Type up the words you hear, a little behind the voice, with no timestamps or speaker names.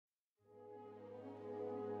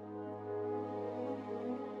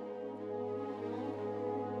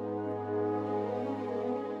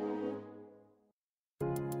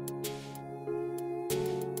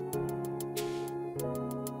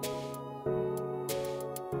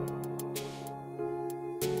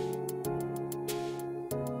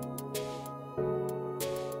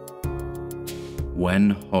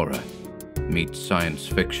when horror meets science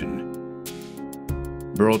fiction.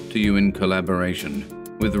 Brought to you in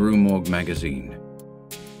collaboration with Rue Morgue magazine.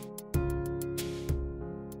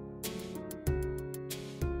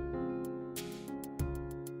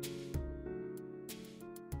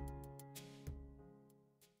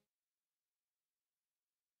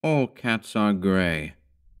 All Cats Are Grey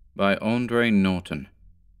by Norton.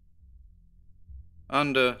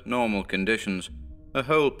 Under normal conditions, a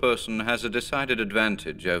whole person has a decided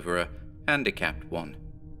advantage over a handicapped one.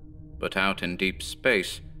 But out in deep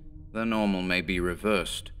space, the normal may be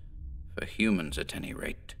reversed, for humans at any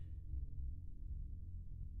rate.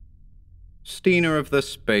 Steena of the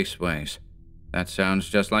Spaceways. That sounds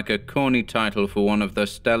just like a corny title for one of the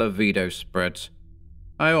Stella Vito spreads.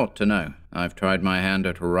 I ought to know. I've tried my hand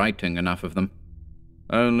at writing enough of them.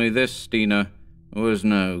 Only this Steena was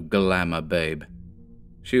no glamour babe.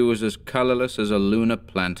 She was as colorless as a lunar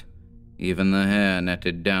plant. Even the hair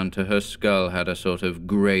netted down to her skull had a sort of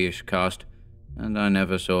grayish cast, and I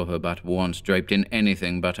never saw her but once draped in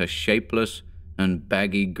anything but a shapeless and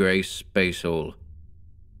baggy gray space-all.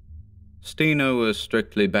 Steena was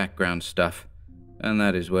strictly background stuff, and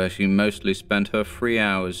that is where she mostly spent her free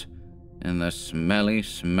hours, in the smelly,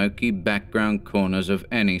 smoky background corners of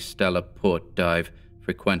any stellar port dive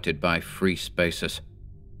frequented by free spacers.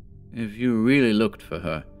 If you really looked for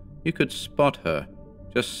her, you could spot her,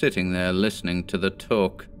 just sitting there listening to the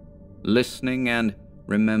talk, listening and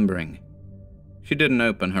remembering. She didn't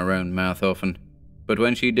open her own mouth often, but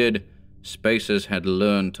when she did, spacers had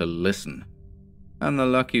learned to listen. And the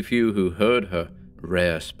lucky few who heard her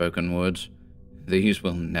rare spoken words, these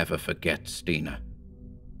will never forget Steena.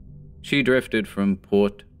 She drifted from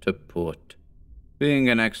port to port. Being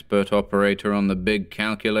an expert operator on the big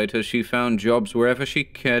calculators, she found jobs wherever she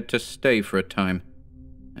cared to stay for a time,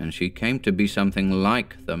 and she came to be something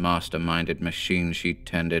like the masterminded machine she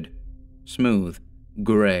tended. Smooth,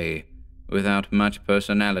 grey, without much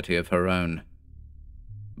personality of her own.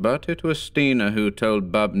 But it was Steena who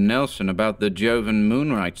told Bub Nelson about the Jovan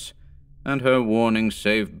Moonrights, and her warning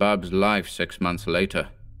saved Bub's life 6 months later.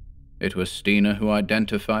 It was Steena who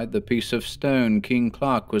identified the piece of stone King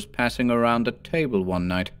Clark was passing around a table one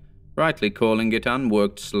night, rightly calling it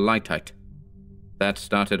unworked slightite. That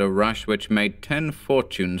started a rush which made 10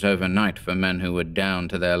 fortunes overnight for men who were down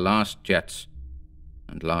to their last jets.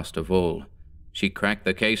 And last of all, she cracked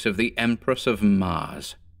the case of the Empress of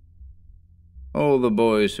Mars. All the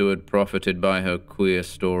boys who had profited by her queer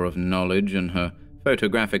store of knowledge and her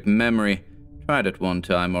photographic memory tried at one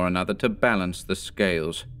time or another to balance the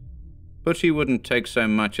scales. But she wouldn't take so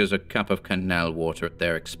much as a cup of canal water at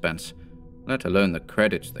their expense, let alone the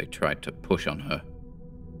credits they tried to push on her.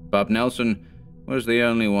 Bub Nelson was the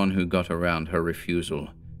only one who got around her refusal.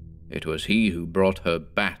 It was he who brought her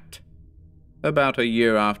Bat. About a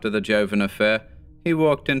year after the Jovan affair, he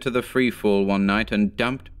walked into the freefall one night and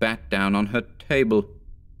dumped Bat down on her table.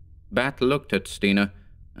 Bat looked at Steena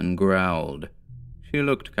and growled. She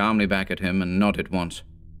looked calmly back at him and nodded once.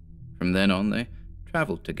 From then on, they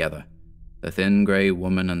traveled together. The thin grey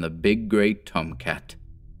woman and the big grey tomcat.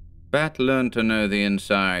 Bat learned to know the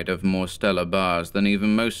inside of more stellar bars than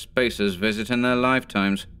even most spacers visit in their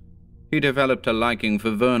lifetimes. He developed a liking for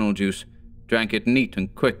vernal juice, drank it neat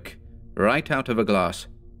and quick, right out of a glass,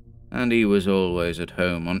 and he was always at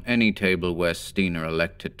home on any table where Steena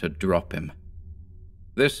elected to drop him.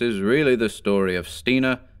 This is really the story of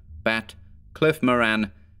Steena, Bat, Cliff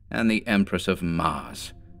Moran, and the Empress of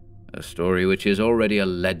Mars. A story which is already a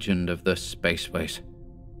legend of the Spaceways.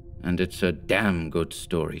 And it's a damn good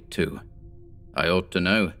story, too. I ought to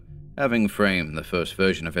know, having framed the first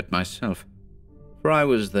version of it myself. For I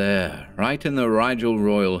was there, right in the Rigel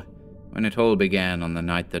Royal, when it all began on the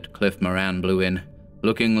night that Cliff Moran blew in,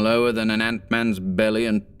 looking lower than an ant-man's belly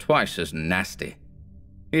and twice as nasty.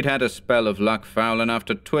 He'd had a spell of luck foul enough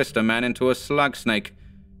to twist a man into a slug snake,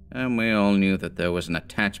 and we all knew that there was an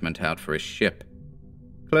attachment out for his ship.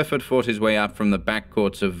 Cliff had fought his way up from the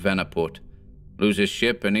backcourts of Venaport, lose his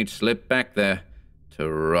ship, and he'd slip back there to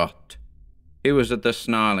rot. He was at the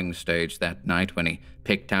snarling stage that night when he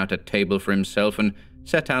picked out a table for himself and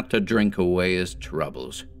set out to drink away his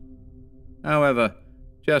troubles. However,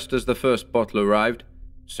 just as the first bottle arrived,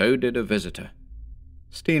 so did a visitor.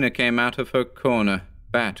 Steena came out of her corner,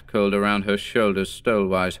 Bat curled around her shoulders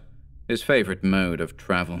stolewise, his favorite mode of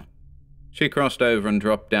travel. She crossed over and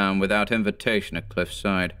dropped down without invitation at Cliff's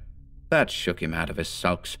side. That shook him out of his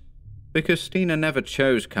sulks, because Steena never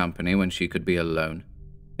chose company when she could be alone.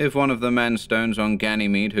 If one of the manstones on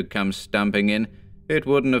Ganymede had come stumping in, it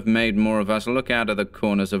wouldn't have made more of us look out of the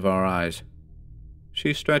corners of our eyes.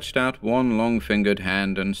 She stretched out one long-fingered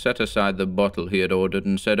hand and set aside the bottle he had ordered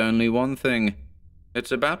and said only one thing.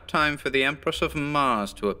 "It's about time for the Empress of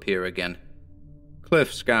Mars to appear again."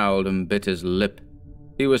 Cliff scowled and bit his lip.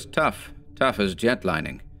 He was tough as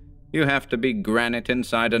jetlining. You have to be granite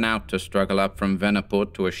inside and out to struggle up from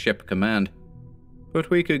Venaport to a ship command. But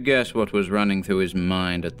we could guess what was running through his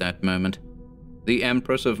mind at that moment. The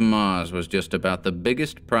Empress of Mars was just about the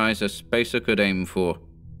biggest prize a spacer could aim for.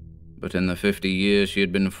 But in the 50 years she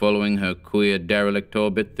had been following her queer derelict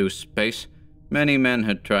orbit through space, many men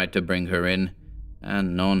had tried to bring her in,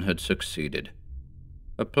 and none had succeeded.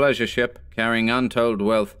 A pleasure ship carrying untold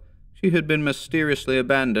wealth, she had been mysteriously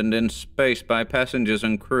abandoned in space by passengers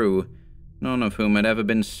and crew, none of whom had ever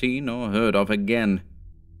been seen or heard of again.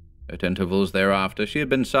 At intervals thereafter she had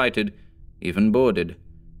been sighted, even boarded.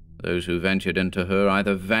 Those who ventured into her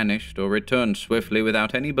either vanished or returned swiftly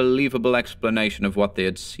without any believable explanation of what they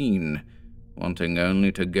had seen, wanting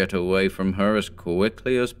only to get away from her as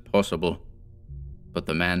quickly as possible. But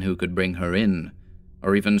the man who could bring her in,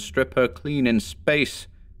 or even strip her clean in space,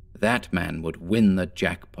 that man would win the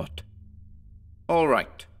jackpot. "All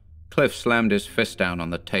right." Cliff slammed his fist down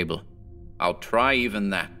on the table. "I'll try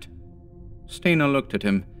even that." Steena looked at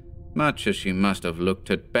him, much as she must have looked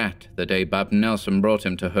at Bat the day Bub Nelson brought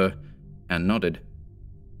him to her, and nodded.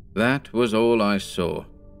 That was all I saw.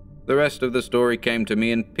 The rest of the story came to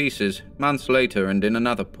me in pieces, months later and in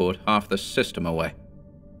another port half the system away.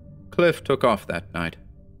 Cliff took off that night.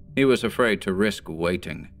 He was afraid to risk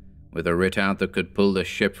waiting, with a writ out that could pull the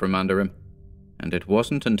ship from under him. And it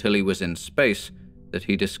wasn't until he was in space that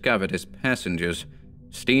he discovered his passengers,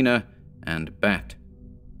 Steena and Bat.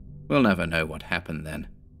 We'll never know what happened then.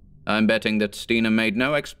 I'm betting that Steena made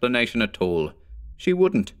no explanation at all. She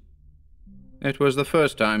wouldn't. It was the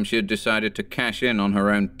first time she had decided to cash in on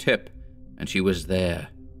her own tip, and she was there.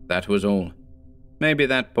 That was all. Maybe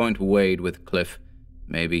that point weighed with Cliff.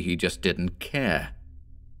 Maybe he just didn't care.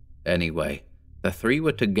 Anyway, the three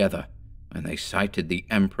were together when they sighted the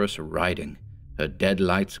Empress riding, her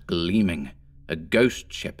deadlights gleaming, a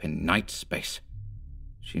ghost ship in night space.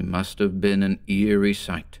 She must have been an eerie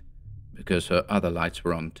sight, because her other lights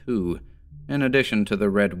were on too, in addition to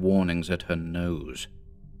the red warnings at her nose.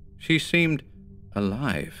 She seemed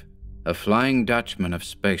alive, a Flying Dutchman of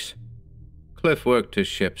space. Cliff worked his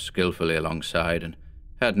ship skillfully alongside and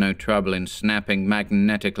had no trouble in snapping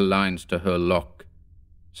magnetic lines to her lock.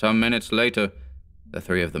 Some minutes later, the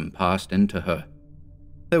three of them passed into her.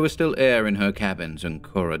 There was still air in her cabins and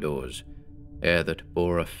corridors, air that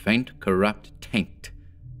bore a faint, corrupt taint,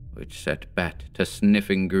 which set Bat to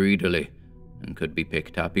sniffing greedily and could be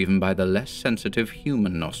picked up even by the less sensitive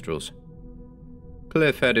human nostrils.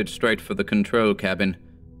 Cliff headed straight for the control cabin,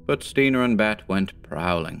 but Steena and Bat went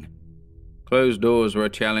prowling. Closed doors were a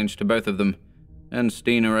challenge to both of them, and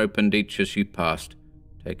Steena opened each as she passed,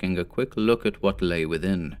 taking a quick look at what lay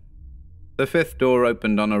within. The fifth door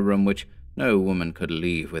opened on a room which no woman could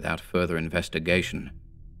leave without further investigation.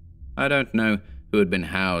 I don't know who had been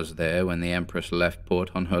housed there when the Empress left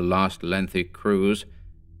port on her last lengthy cruise.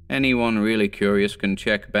 Anyone really curious can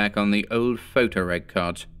check back on the old photo reg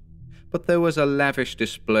cards. But there was a lavish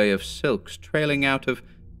display of silks trailing out of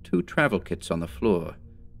 2 travel kits on the floor,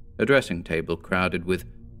 a dressing table crowded with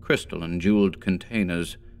crystal and jeweled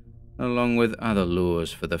containers, along with other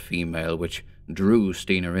lures for the female which drew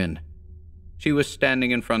Steena in. She was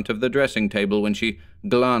standing in front of the dressing table when she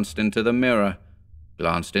glanced into the mirror,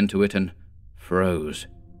 glanced into it and froze.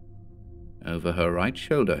 Over her right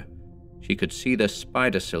shoulder, she could see the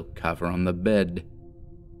spider silk cover on the bed.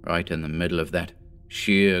 Right in the middle of that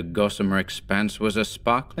sheer gossamer expanse was a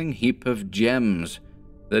sparkling heap of gems,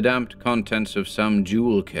 the damped contents of some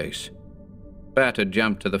jewel case. Bat had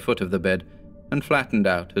jumped to the foot of the bed and flattened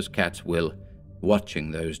out as cats will,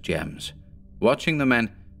 watching those gems, watching them and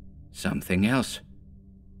something else.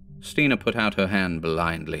 Steena put out her hand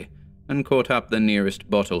blindly and caught up the nearest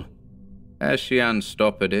bottle. As she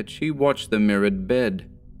unstoppered it, she watched the mirrored bed.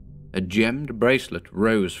 A gemmed bracelet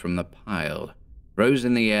rose from the pile, rose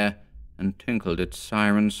in the air, and tinkled its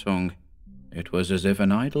siren song. It was as if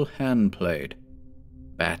an idle hand played.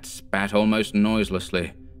 Bat spat almost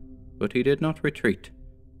noiselessly, but he did not retreat.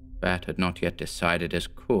 Bat had not yet decided his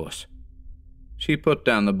course. She put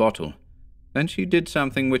down the bottle. Then she did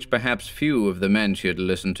something which perhaps few of the men she had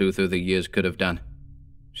listened to through the years could have done.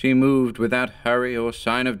 She moved without hurry or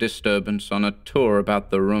sign of disturbance on a tour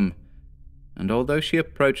about the room, and although she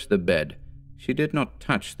approached the bed, she did not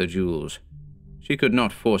touch the jewels. She could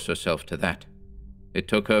not force herself to that. It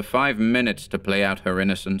took her 5 minutes to play out her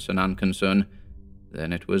innocence and unconcern.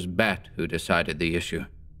 Then it was Bat who decided the issue.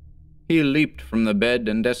 He leaped from the bed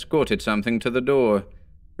and escorted something to the door,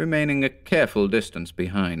 remaining a careful distance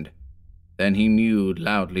behind. Then he mewed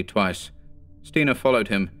loudly twice. Steena followed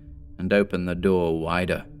him and opened the door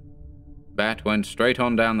wider. Bat went straight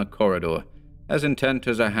on down the corridor, as intent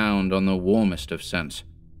as a hound on the warmest of scents.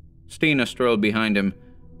 Steena strolled behind him,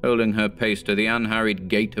 holding her pace to the unhurried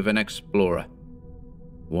gait of an explorer.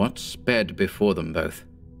 What sped before them both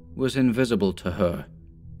was invisible to her,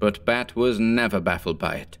 but Bat was never baffled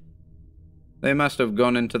by it. They must have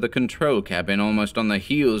gone into the control cabin almost on the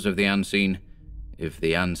heels of the unseen, if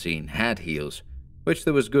the unseen had heels, which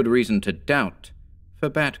there was good reason to doubt, for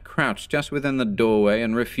Bat crouched just within the doorway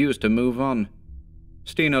and refused to move on.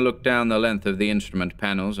 Steena looked down the length of the instrument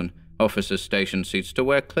panels and officers' station seats to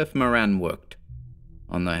where Cliff Moran worked.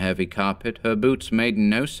 On the heavy carpet, her boots made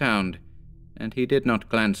no sound, and he did not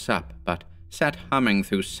glance up, but sat humming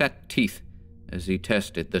through set teeth as he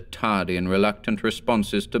tested the tardy and reluctant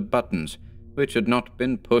responses to buttons which had not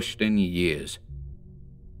been pushed in years.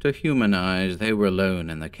 To human eyes, they were alone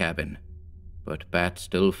in the cabin, but Bat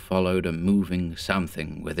still followed a moving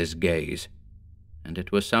something with his gaze, and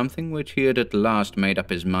it was something which he had at last made up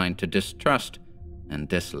his mind to distrust and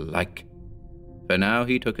dislike. For now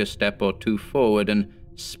he took a step or two forward and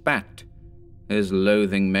spat, his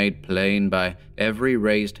loathing made plain by every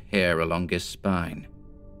raised hair along his spine.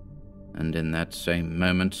 And in that same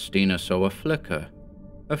moment Steena saw a flicker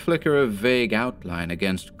of vague outline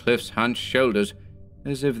against Cliff's hunched shoulders,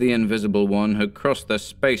 as if the invisible one had crossed the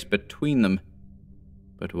space between them.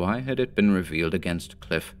 But why had it been revealed against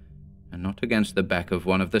Cliff, and not against the back of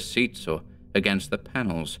one of the seats, or against the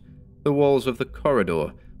panels, the walls of the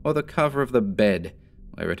corridor, or the cover of the bed,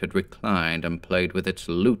 where it had reclined and played with its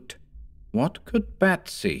lute? What could Bat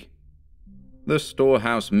see? The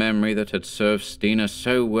storehouse memory that had served Steena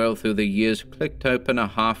so well through the years clicked open a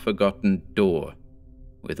half-forgotten door.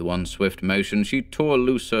 With one swift motion, she tore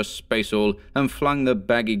loose her spaceall and flung the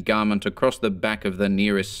baggy garment across the back of the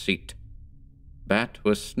nearest seat. Bat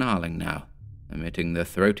was snarling now, emitting the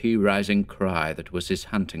throaty rising cry that was his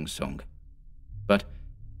hunting song. But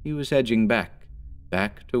he was edging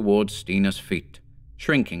back towards Steena's feet,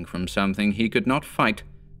 shrinking from something he could not fight,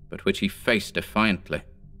 but which he faced defiantly.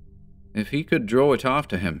 If he could draw it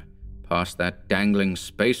after him, past that dangling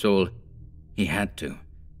spaceall, he had to.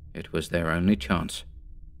 It was their only chance.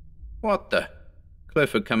 What the?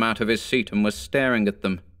 Cliff had come out of his seat and was staring at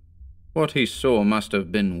them. What he saw must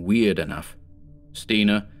have been weird enough.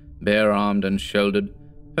 Steena, bare-armed and shouldered,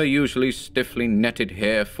 her usually stiffly netted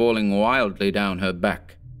hair falling wildly down her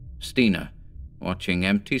back. Steena, watching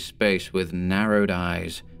empty space with narrowed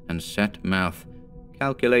eyes and set mouth,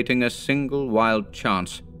 calculating a single wild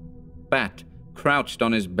chance. Bat, crouched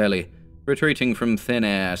on his belly, retreating from thin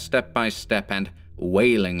air step by step and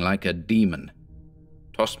wailing like a demon.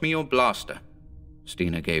 "Toss me your blaster."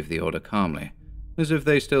 Steena gave the order calmly, as if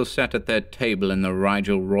they still sat at their table in the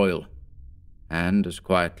Rigel Royal. And, as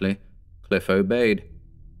quietly, Cliff obeyed.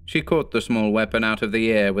 She caught the small weapon out of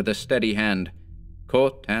the air with a steady hand,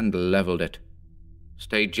 caught and leveled it.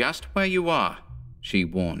 "Stay just where you are," she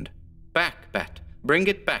warned. "Back, Bat. Bring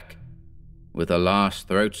it back." With a last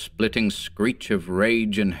throat-splitting screech of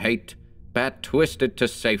rage and hate, Bat twisted to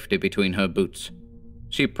safety between her boots.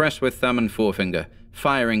 She pressed with thumb and forefinger,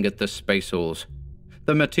 firing at the spacealls.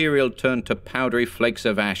 The material turned to powdery flakes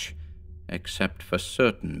of ash, except for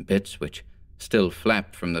certain bits which still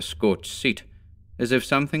flapped from the scorched seat, as if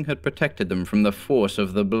something had protected them from the force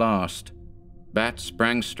of the blast. Bat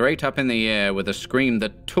sprang straight up in the air with a scream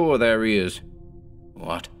that tore their ears.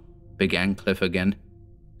 "What?" began Cliff again.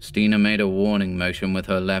 Steena made a warning motion with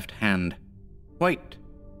her left hand. "Wait."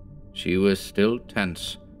 She was still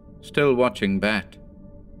tense, still watching Bat.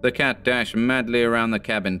 The cat dashed madly around the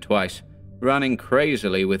cabin twice, running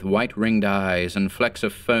crazily with white-ringed eyes and flecks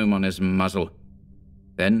of foam on his muzzle.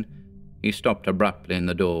 Then he stopped abruptly in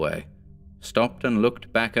the doorway, stopped and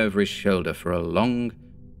looked back over his shoulder for a long,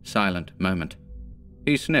 silent moment.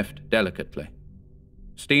 He sniffed delicately.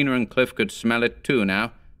 Steena and Cliff could smell it too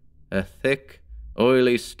now, a thick,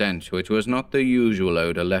 oily stench which was not the usual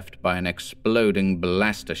odor left by an exploding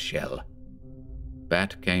blaster shell.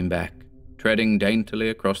 Bat came back, treading daintily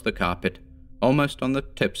across the carpet, almost on the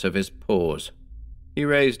tips of his paws. He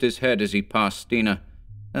raised his head as he passed Steena,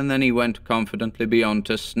 and then he went confidently beyond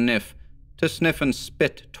to sniff and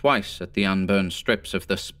spit twice at the unburned strips of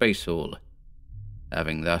the spaceall.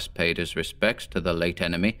 Having thus paid his respects to the late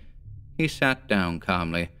enemy, he sat down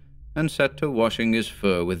calmly and set to washing his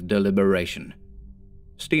fur with deliberation.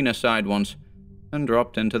 Steena sighed once and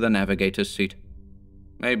dropped into the navigator's seat.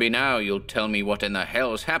 "Maybe now you'll tell me what in the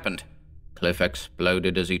hell's happened," Cliff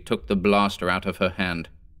exploded as he took the blaster out of her hand.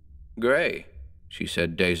 Grey, she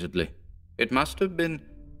said dazedly. It must have been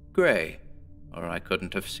grey, or I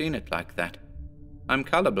couldn't have seen it like that. I'm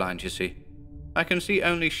colorblind, you see. I can see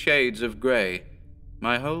only shades of grey.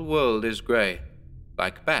 My whole world is grey.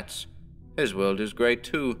 Like Bat's. His world is grey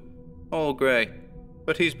too. All grey.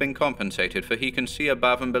 But he's been compensated, for he can see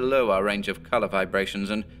above and below our range of color vibrations,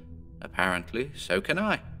 and apparently so can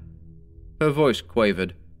I. Her voice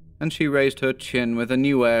quavered, and she raised her chin with a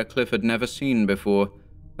new air Cliff had never seen before,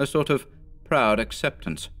 a sort of proud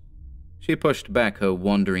acceptance. She pushed back her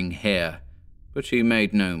wandering hair, but she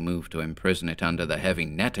made no move to imprison it under the heavy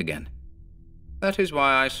net again. That is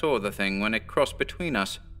why I saw the thing when it crossed between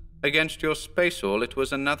us. Against your spaceall it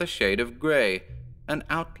was another shade of grey, an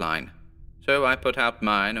outline. So I put out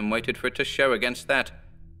mine and waited for it to show against that.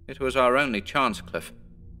 It was our only chance, Cliff.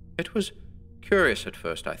 It was curious at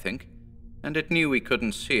first, I think, and it knew we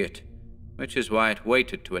couldn't see it, which is why it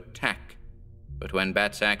waited to attack. But when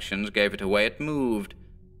Bat's actions gave it away, it moved.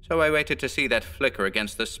 So I waited to see that flicker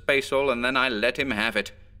against the spaceall, and then I let him have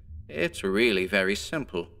it. It's really very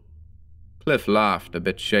simple. Cliff laughed a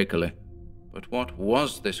bit shakily. But what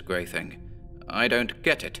was this grey thing? I don't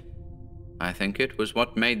get it. I think it was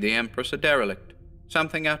what made the Empress a derelict.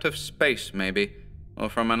 Something out of space, maybe, or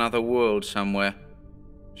from another world somewhere.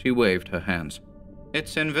 She waved her hands.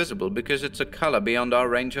 It's invisible because it's a color beyond our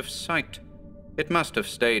range of sight. It must have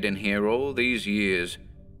stayed in here all these years,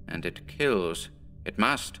 and it kills. It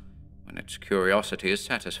must, when its curiosity is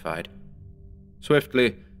satisfied.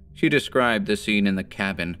 Swiftly, she described the scene in the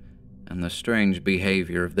cabin and the strange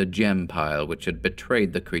behavior of the gem pile which had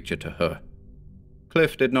betrayed the creature to her.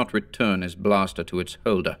 Cliff did not return his blaster to its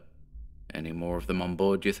holder. Any more of them on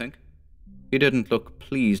board, do you think? He didn't look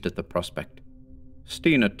pleased at the prospect.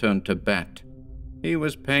 Steena turned to Bat. He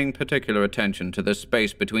was paying particular attention to the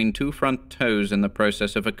space between two front toes in the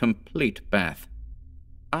process of a complete bath.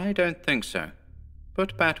 I don't think so,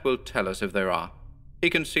 but Bat will tell us if there are. He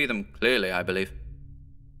can see them clearly, I believe.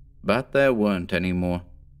 But there weren't any more,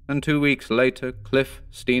 and 2 weeks later, Cliff,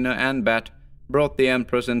 Steena, and Bat brought the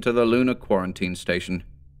Empress into the lunar quarantine station.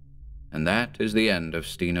 And that is the end of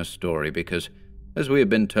Steena's story because, as we have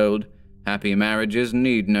been told, happy marriages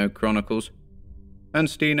need no chronicles. And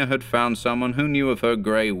Steena had found someone who knew of her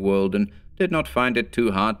grey world and did not find it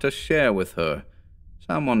too hard to share with her.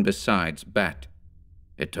 Someone besides Bat.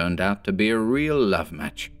 It turned out to be a real love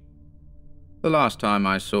match. The last time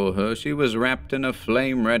I saw her, she was wrapped in a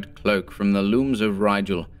flame-red cloak from the looms of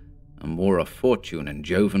Rigel and wore a fortune in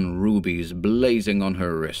Jovan rubies blazing on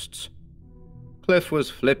her wrists. Cliff was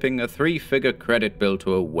flipping a 3-figure credit bill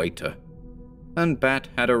to a waiter, and Bat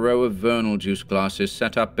had a row of Vernal juice glasses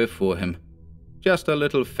set up before him. Just a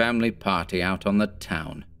little family party out on the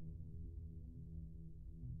town.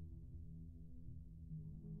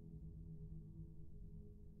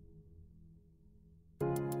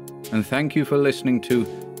 And thank you for listening to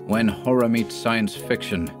When Horror Meets Science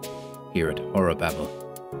Fiction here at HorrorBabble.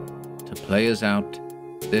 To play us out,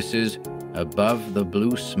 this is Above the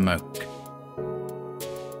Blue Smoke.